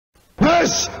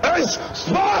This is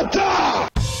Sparta!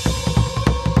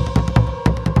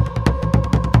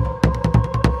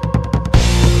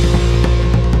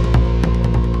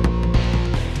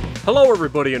 Hello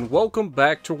everybody and welcome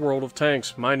back to World of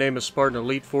Tanks. My name is Spartan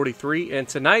Elite 43 and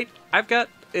tonight I've got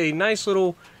a nice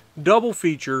little double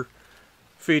feature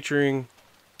featuring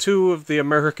two of the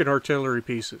American artillery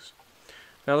pieces.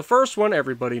 Now the first one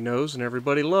everybody knows and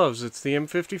everybody loves. It's the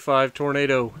M55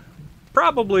 Tornado.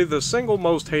 Probably the single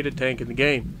most hated tank in the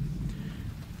game.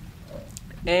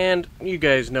 And you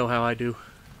guys know how I do.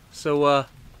 So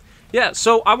yeah,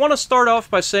 so I want to start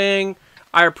off by saying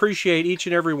I appreciate each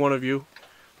and every one of you.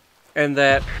 And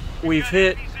that we've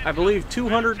hit, I believe,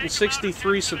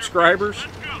 263 subscribers.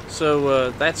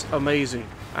 So that's amazing.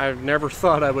 I've never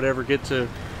thought I would ever get to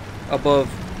above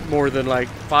more than like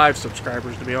 5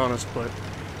 subscribers, to be honest. But,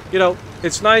 you know,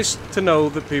 it's nice to know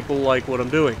that people like what I'm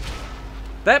doing.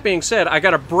 That being said, I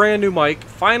got a brand new mic.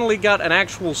 Finally got an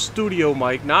actual studio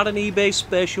mic, not an eBay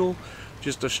special.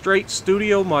 Just a straight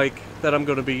studio mic that I'm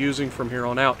going to be using from here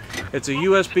on out. It's a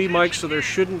USB mic, so there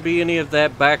shouldn't be any of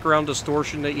that background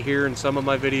distortion that you hear in some of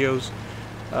my videos.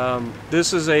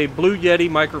 This is a Blue Yeti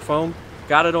microphone.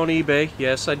 Got it on eBay.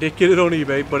 Yes, I did get it on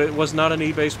eBay, but it was not an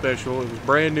eBay special. It was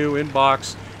brand new in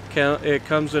box. It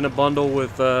comes in a bundle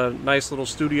with a nice little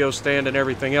studio stand and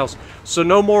everything else. So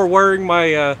no more wearing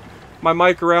my my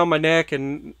mic around my neck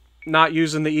and not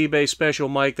using the eBay special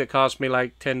mic that cost me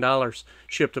like $10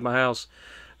 shipped to my house.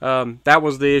 That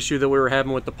was the issue that we were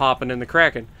having with the popping and the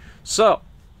cracking. So,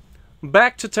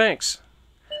 back to tanks.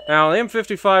 Now, the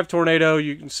M55 Tornado,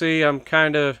 you can see I'm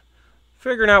kind of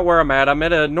figuring out where I'm at. I'm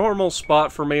at a normal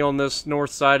spot for me on this north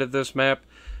side of this map.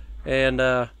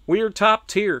 And we are top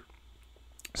tier.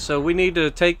 So we need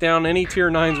to take down any tier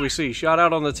 9s we see. Shot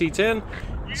out on the T10,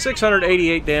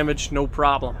 688 damage, no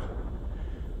problem.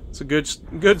 It's a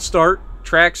good start.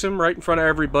 Tracks him right in front of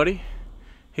everybody.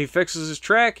 He fixes his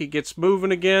track. He gets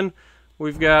moving again.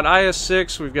 We've got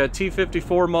IS-6. We've got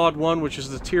T-54 Mod 1, which is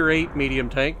the Tier 8 medium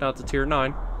tank, not the Tier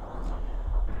 9.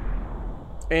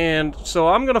 And so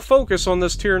I'm going to focus on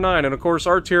this Tier 9. And, of course,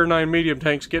 our Tier 9 medium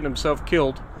tank's getting himself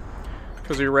killed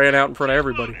because he ran out in front of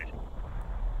everybody.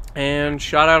 And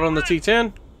shot out on the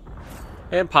T-10.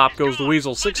 And pop goes the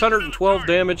Weasel. 612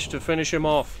 damage to finish him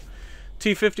off.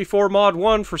 T-54 Mod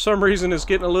 1, for some reason, is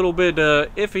getting a little bit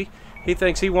iffy. He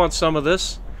thinks he wants some of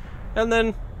this. And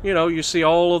then, you know, you see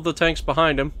all of the tanks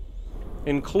behind him,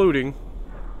 including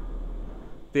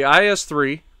the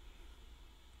IS-3,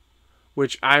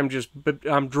 which I'm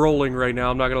drolling right now,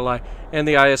 I'm not going to lie, and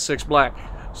the IS-6 Black.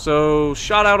 So,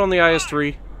 shot out on the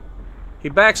IS-3. He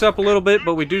backs up a little bit,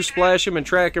 but we do splash him and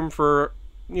track him for,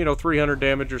 you know, 300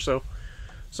 damage or so.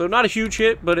 So, not a huge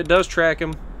hit, but it does track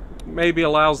him. Maybe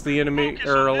allows the enemy,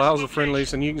 or allows the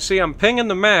friendlies, and you can see I'm pinging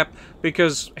the map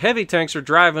because heavy tanks are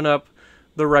driving up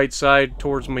the right side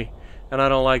towards me, and I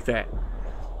don't like that.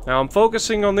 Now I'm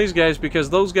focusing on these guys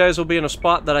because those guys will be in a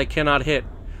spot that I cannot hit.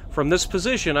 From this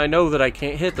position, I know that I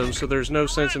can't hit them, so there's no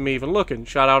sense in me even looking.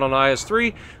 Shot out on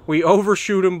IS-3, we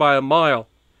overshoot him by a mile.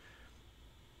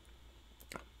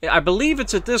 I believe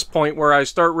it's at this point where I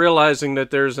start realizing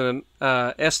that there's an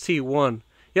ST-1.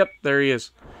 Yep, there he is.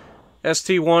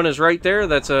 ST-1 is right there.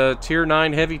 That's a Tier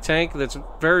 9 heavy tank that's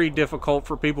very difficult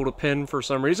for people to pin for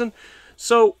some reason.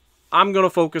 So, I'm going to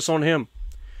focus on him.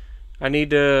 I need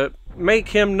to make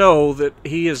him know that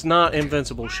he is not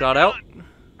invincible. Shot out.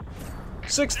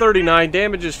 639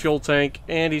 damages fuel tank,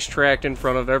 and he's tracked in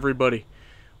front of everybody.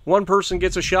 One person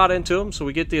gets a shot into him, so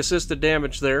we get the assisted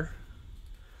damage there.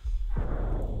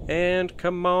 And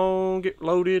come on, get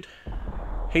loaded.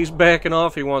 He's backing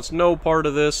off. He wants no part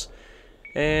of this.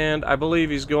 And I believe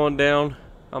he's going down.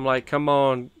 I'm like, come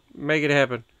on, make it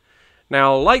happen.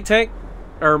 Now, light tank,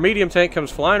 or medium tank,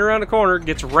 comes flying around the corner,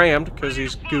 gets rammed because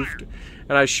he's goofed.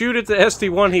 And I shoot at the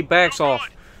ST-1, he backs off.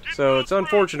 So it's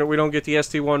unfortunate we don't get the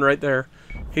ST-1 right there.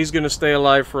 He's going to stay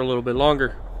alive for a little bit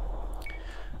longer.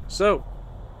 So,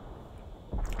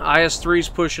 IS-3's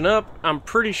pushing up. I'm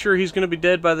pretty sure he's going to be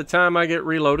dead by the time I get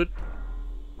reloaded.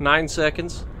 9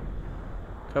 seconds.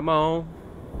 Come on.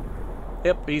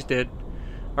 Yep, he's dead.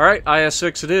 Alright,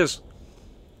 IS-6 it is.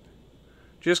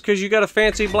 Just because you got a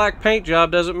fancy black paint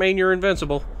job doesn't mean you're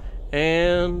invincible.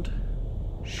 And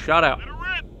shot out.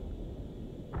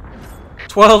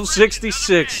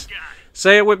 1266.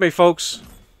 Say it with me, folks.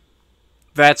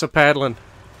 That's a paddling.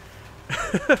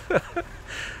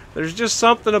 There's just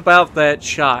something about that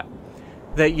shot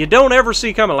that you don't ever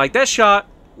see coming. Like, that shot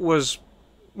was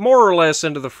more or less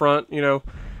into the front, you know.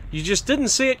 You just didn't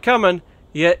see it coming,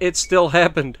 yet it still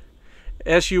happened.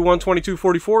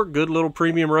 SU-12244, good little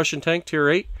premium Russian tank, tier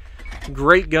 8.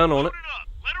 Great gun on it.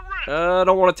 I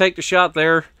don't want to take the shot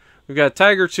there. We've got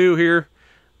Tiger 2 here.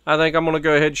 I think I'm going to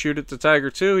go ahead and shoot at the Tiger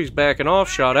 2. He's backing off.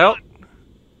 Shot out.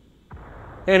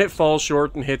 And it falls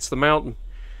short and hits the mountain.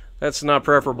 That's not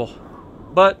preferable.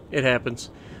 But it happens.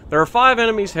 There are 5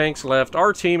 enemies Hanks left.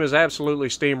 Our team is absolutely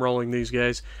steamrolling these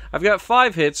guys. I've got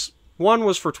 5 hits. 1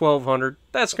 was for 1,200.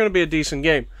 That's going to be a decent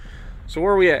game. So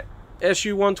where are we at?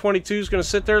 SU-122 is going to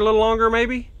sit there a little longer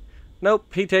maybe?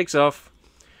 Nope, he takes off.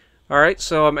 Alright,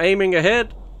 so I'm aiming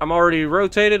ahead. I'm already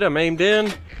rotated. I'm aimed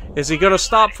in. Is he going to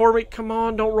stop for me? Come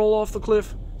on, don't roll off the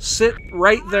cliff. Sit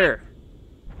right there.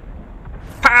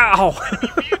 Pow!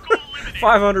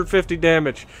 550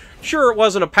 damage. Sure, it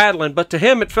wasn't a paddling, but to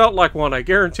him it felt like one, I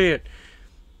guarantee it.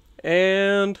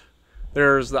 And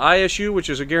there's the ISU, which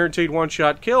is a guaranteed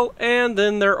one-shot kill, and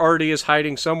then their Arty is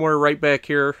hiding somewhere right back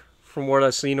here from what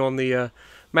I seen on the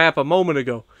map a moment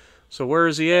ago. So where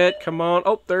is he at? Come on.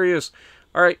 Oh, there he is.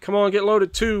 Alright, come on, get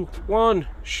loaded. 2, 1,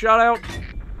 shot out.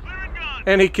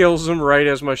 And he kills him right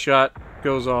as my shot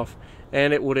goes off.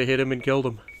 And it would have hit him and killed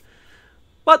him.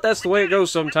 But that's the way it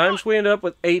goes sometimes. We end up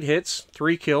with 8 hits,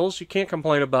 3 kills. You can't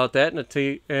complain about that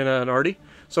in an Arty.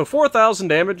 So 4,000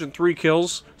 damage and 3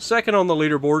 kills. Second on the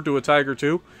leaderboard to a Tiger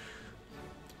 2.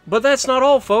 But that's not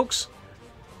all, folks.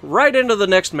 Right into the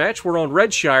next match, we're on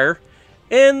Redshire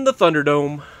in the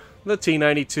Thunderdome. The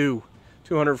T-92,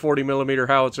 240mm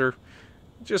howitzer.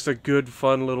 Just a good,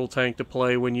 fun little tank to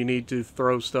play when you need to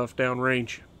throw stuff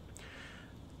downrange.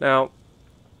 Now,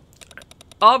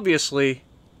 obviously,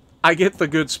 I get the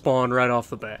good spawn right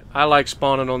off the bat. I like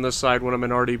spawning on this side when I'm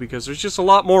in Arty because there's just a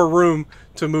lot more room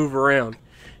to move around.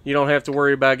 You don't have to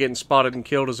worry about getting spotted and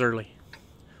killed as early.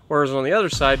 Whereas on the other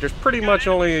side, there's pretty much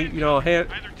only,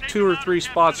 2 or 3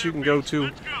 spots you can go to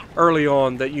early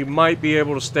on that you might be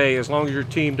able to stay as long as your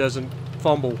team doesn't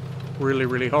fumble really,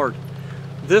 really hard.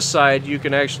 This side, you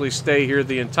can actually stay here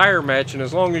the entire match, and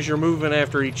as long as you're moving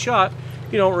after each shot,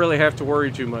 you don't really have to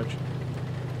worry too much.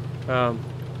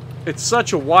 It's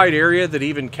such a wide area that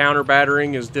even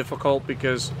counter-battering is difficult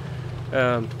because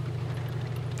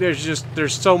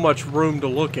there's so much room to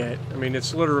look at. I mean,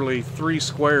 it's literally 3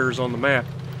 squares on the map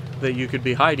that you could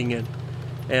be hiding in.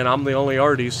 And I'm the only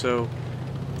Arty, so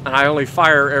I only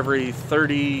fire every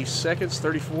 30 seconds,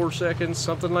 34 seconds,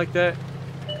 something like that.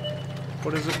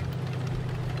 What is it?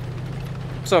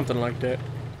 Something like that.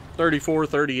 34,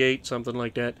 38, something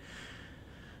like that.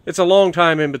 It's a long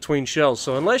time in between shells,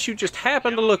 so unless you just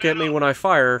happen to look at me when I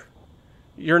fire,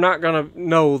 you're not going to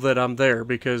know that I'm there,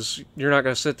 because you're not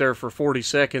going to sit there for 40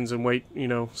 seconds and wait,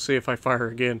 see if I fire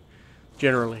again,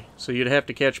 generally. So you'd have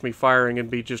to catch me firing and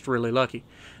be just really lucky.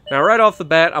 Now, right off the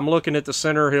bat, I'm looking at the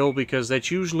center hill because that's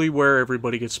usually where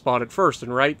everybody gets spotted first.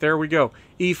 And right there we go.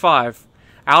 E5,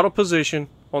 out of position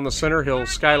on the center hill,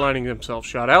 skylining himself.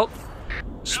 Shot out.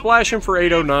 Splash him for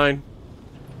 809.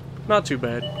 Not too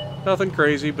bad. Nothing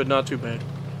crazy, but not too bad.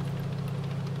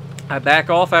 I back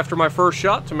off after my first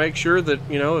shot to make sure that,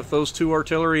 if those 2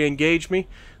 artillery engage me,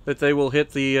 that they will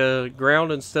hit the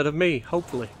ground instead of me,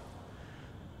 hopefully.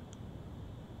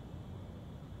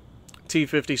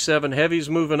 T-57 Heavy's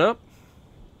moving up.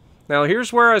 Now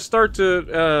here's where I start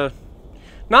to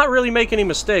not really make any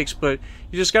mistakes, but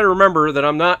you just got to remember that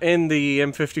I'm not in the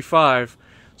M55,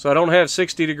 so I don't have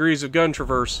 60 degrees of gun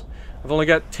traverse. I've only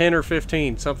got 10 or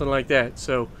 15, something like that.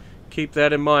 So keep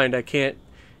that in mind. I can't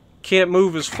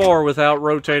move as far without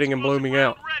rotating and blooming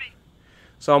out.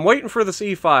 So I'm waiting for this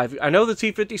E5. I know the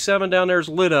T-57 down there is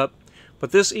lit up,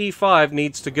 but this E5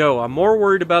 needs to go. I'm more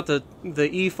worried about the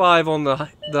E5 on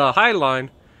the high line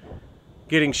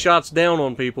getting shots down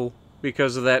on people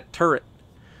because of that turret.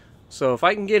 So if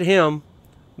I can get him,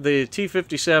 the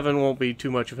T-57 won't be too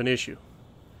much of an issue.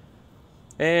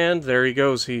 And there he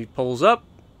goes. He pulls up,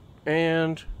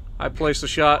 and I place a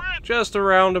shot just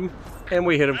around him, and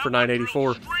we hit him for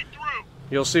 984.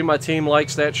 You'll see my team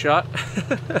likes that shot.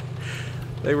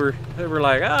 They were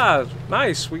like,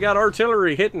 nice, we got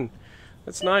artillery hitting.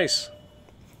 That's nice.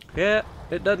 Yeah,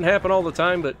 it doesn't happen all the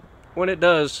time, but when it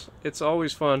does, it's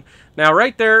always fun. Now,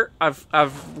 right there,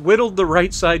 I've whittled the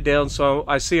right side down, so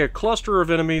I see a cluster of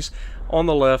enemies on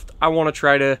the left. I want to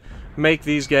try to make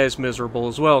these guys miserable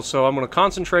as well, so I'm going to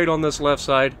concentrate on this left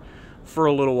side for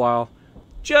a little while,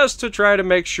 just to try to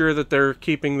make sure that they're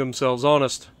keeping themselves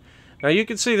honest. Now, you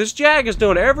can see this Jag is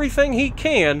doing everything he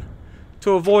can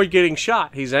to avoid getting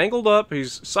shot. He's angled up,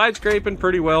 he's side-scraping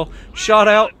pretty well, shot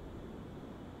out,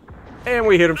 and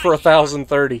we hit him for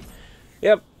 1,030.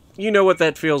 Yep, you know what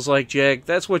that feels like, Jag.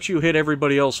 That's what you hit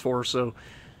everybody else for, so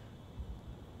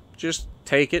just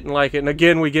take it and like it. And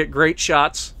again, we get great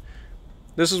shots.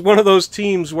 This is one of those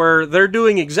teams where they're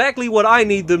doing exactly what I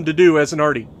need them to do as an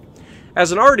Arty.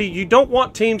 As an Arty, you don't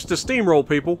want teams to steamroll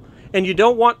people. And you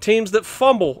don't want teams that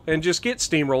fumble and just get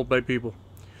steamrolled by people.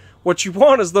 What you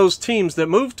want is those teams that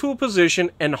move to a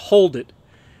position and hold it.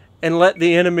 And let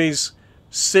the enemies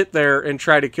sit there and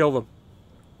try to kill them.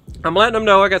 I'm letting them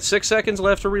know I got 6 seconds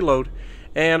left to reload.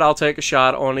 And I'll take a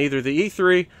shot on either the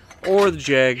E3 or the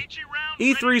Jag.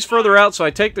 E3's further out, so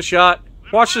I take the shot.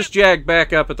 Watch this Jag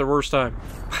back up at the worst time.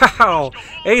 Wow!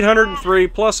 803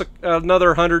 plus another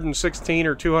 116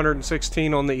 or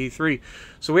 216 on the E3.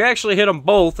 So we actually hit them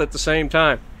both at the same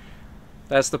time.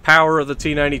 That's the power of the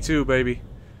T92, baby.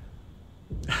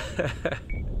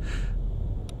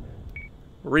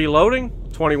 Reloading.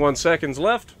 21 seconds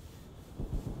left.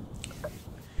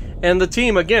 And the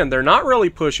team, again, they're not really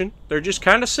pushing. They're just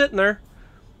kind of sitting there,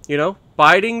 you know,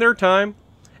 biding their time.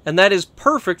 And that is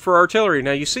perfect for artillery.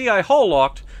 Now, you see I hull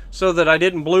locked so that I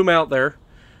didn't bloom out there.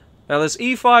 Now, this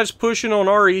E5's pushing on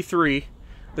our E3.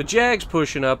 The Jag's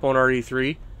pushing up on our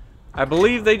E3. I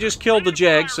believe they just killed the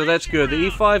Jag, so that's good. The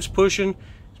E5's pushing,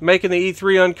 making the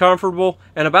E3 uncomfortable.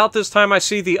 And about this time, I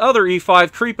see the other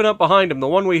E5 creeping up behind him, the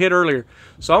one we hit earlier.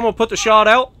 So I'm going to put the shot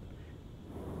out.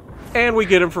 And we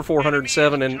get him for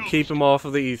 407 and keep him off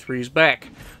of the E3's back.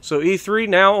 So E3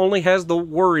 now only has the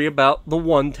worry about the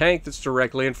one tank that's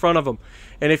directly in front of him.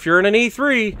 And if you're in an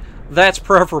E3, that's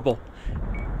preferable.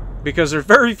 Because there's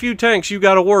very few tanks you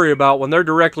got to worry about when they're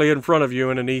directly in front of you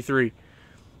in an E3.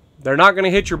 They're not going to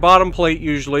hit your bottom plate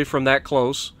usually from that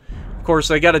close. Of course,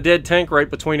 they got a dead tank right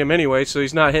between him anyway, so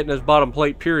he's not hitting his bottom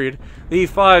plate, period. The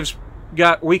E5's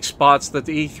got weak spots that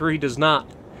the E3 does not.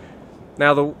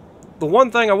 Now, the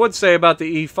one thing I would say about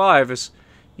the E5 is,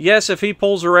 yes, if he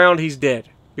pulls around, he's dead.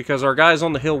 Because our guys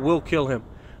on the hill will kill him.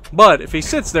 But if he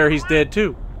sits there, he's dead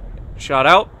too. Shot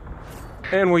out,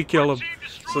 and we kill him.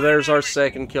 So there's our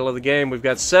second kill of the game. We've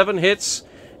got 7 hits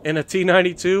in a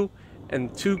T92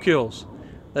 and 2 kills.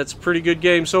 That's a pretty good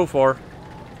game so far.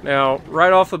 Now,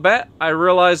 right off the bat, I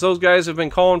realize those guys have been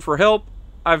calling for help.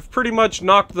 I've pretty much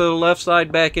knocked the left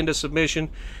side back into submission.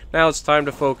 Now it's time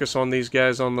to focus on these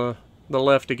guys on the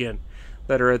left again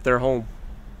that are at their home.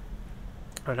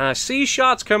 And I see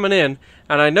shots coming in,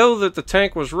 and I know that the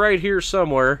tank was right here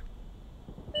somewhere.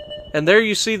 And there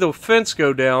you see the fence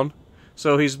go down.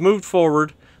 So he's moved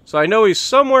forward. So I know he's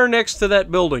somewhere next to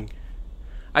that building.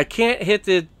 I can't hit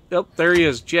the... Oh, there he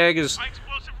is. Jag is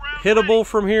hittable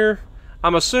from here.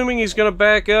 I'm assuming he's going to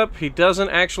back up. He doesn't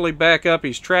actually back up.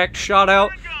 He's tracked, shot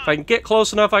out. If I can get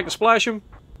close enough, I can splash him.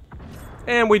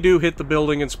 And we do hit the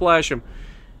building and splash him.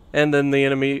 And then the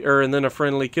enemy, and then a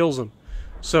friendly kills him.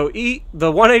 So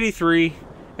the 183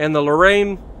 and the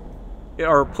Lorraine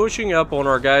are pushing up on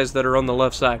our guys that are on the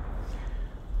left side.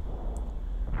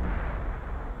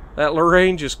 That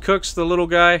Lorraine just cooks the little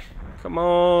guy. Come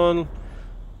on.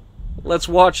 Let's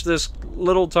watch this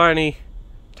little tiny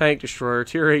tank destroyer,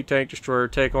 tier 8 tank destroyer,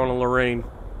 take on a Lorraine.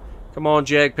 Come on,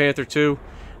 Jag Panther 2.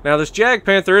 Now this Jag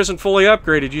Panther isn't fully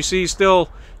upgraded. You see he's still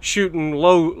shooting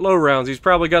low rounds. He's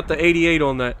probably got the 88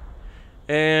 on that.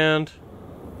 And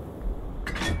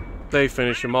they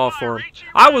finish him off for him.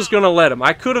 I was going to let him.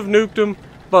 I could have nuked him,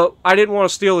 but I didn't want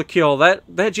to steal the kill. That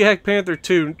Jag Panther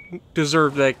 2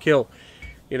 deserved that kill.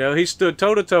 You know, he stood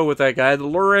toe-to-toe with that guy. The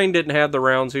Lorraine didn't have the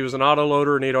rounds. He was an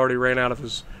auto-loader, and he'd already ran out of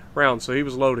his rounds, so he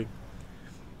was loading.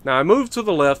 Now, I moved to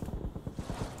the left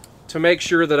to make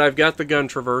sure that I've got the gun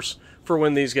traverse for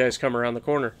when these guys come around the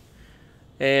corner.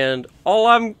 And all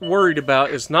I'm worried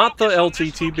about is not the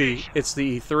LTTB, it's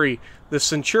the E3. The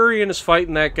Centurion is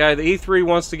fighting that guy. The E3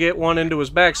 wants to get one into his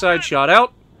backside, shot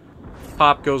out.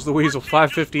 Pop goes the Weasel,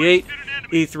 558.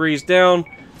 E3's down.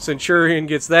 Centurion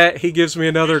gets that. He gives me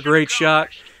another great shot.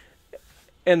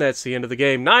 And that's the end of the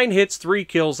game. 9 hits, 3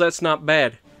 kills. That's not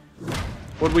bad.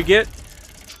 What'd we get?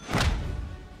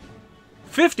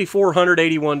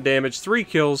 5,481 damage, 3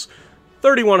 kills,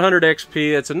 3,100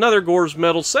 XP. That's another Gore's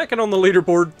Medal, second on the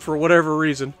leaderboard for whatever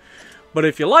reason. But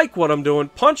if you like what I'm doing,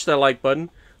 punch that like button,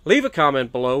 leave a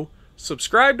comment below,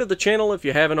 subscribe to the channel if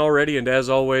you haven't already, and as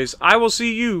always, I will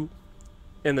see you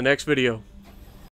in the next video.